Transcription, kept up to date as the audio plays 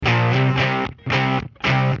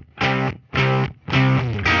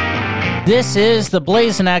This is the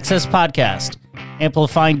Blaisin Access Podcast,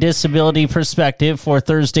 amplifying disability perspective for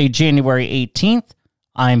Thursday, January 18th.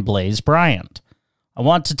 I'm Blaise Bryant. I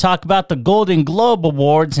want to talk about the Golden Globe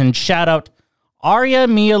Awards and shout out Aria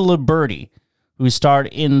Mia Liberti, who starred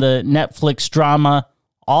in the Netflix drama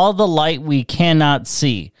All the Light We Cannot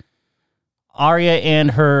See. Aria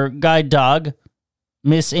and her guide dog,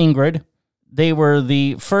 Miss Ingrid, they were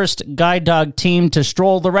the first guide dog team to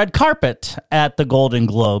stroll the red carpet at the Golden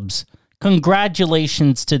Globes.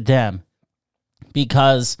 Congratulations to them,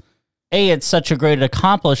 because A, it's such a great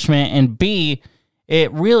accomplishment, and B,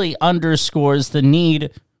 it really underscores the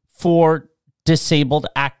need for disabled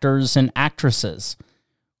actors and actresses.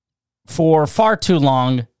 For far too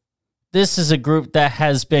long, this is a group that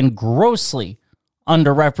has been grossly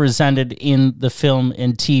underrepresented in the film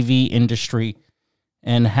and TV industry,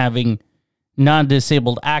 and having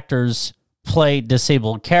non-disabled actors play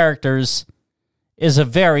disabled characters is a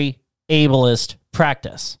very ableist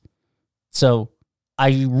practice. So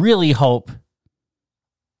I really hope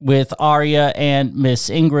with Aria and Miss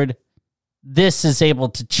Ingrid, this is able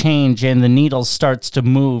to change and the needle starts to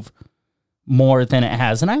move more than it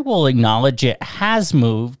has. And I will acknowledge it has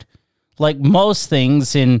moved, like most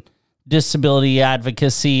things in disability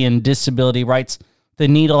advocacy and disability rights. The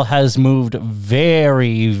needle has moved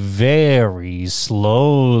very, very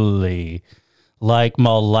slowly, like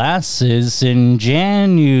molasses in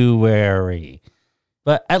January.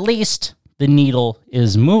 But at least the needle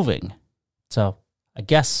is moving. So I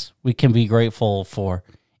guess we can be grateful for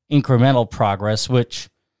incremental progress, which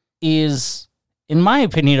is, in my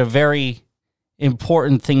opinion, a very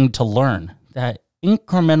important thing to learn, that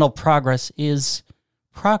incremental progress is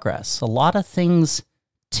progress. A lot of things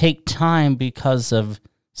take time because of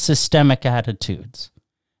systemic attitudes.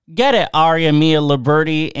 Get it, Aria Mia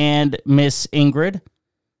Liberti and Miss Ingrid.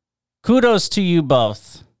 Kudos to you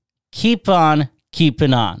both. Keep on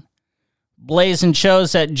keeping on.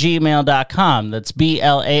 blaisin@gmail.com. That's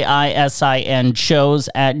BLAISIN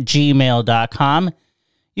shows@gmail.com.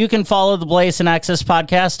 You can follow the Blaisin Access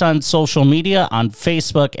Podcast on social media on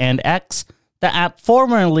Facebook and X, the app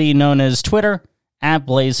formerly known as Twitter,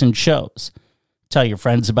 @Blaisin Shows. Tell your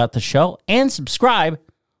friends about the show and subscribe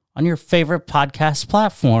on your favorite podcast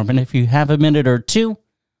platform. And if you have a minute or two,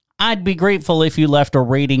 I'd be grateful if you left a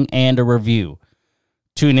rating and a review.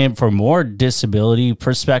 Tune in for more disability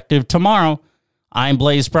perspective tomorrow. I'm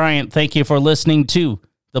Blaise Bryant. Thank you for listening to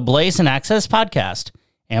the Blaisin Access Podcast,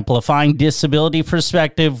 amplifying disability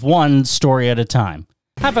perspective one story at a time.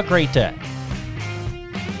 Have a great day.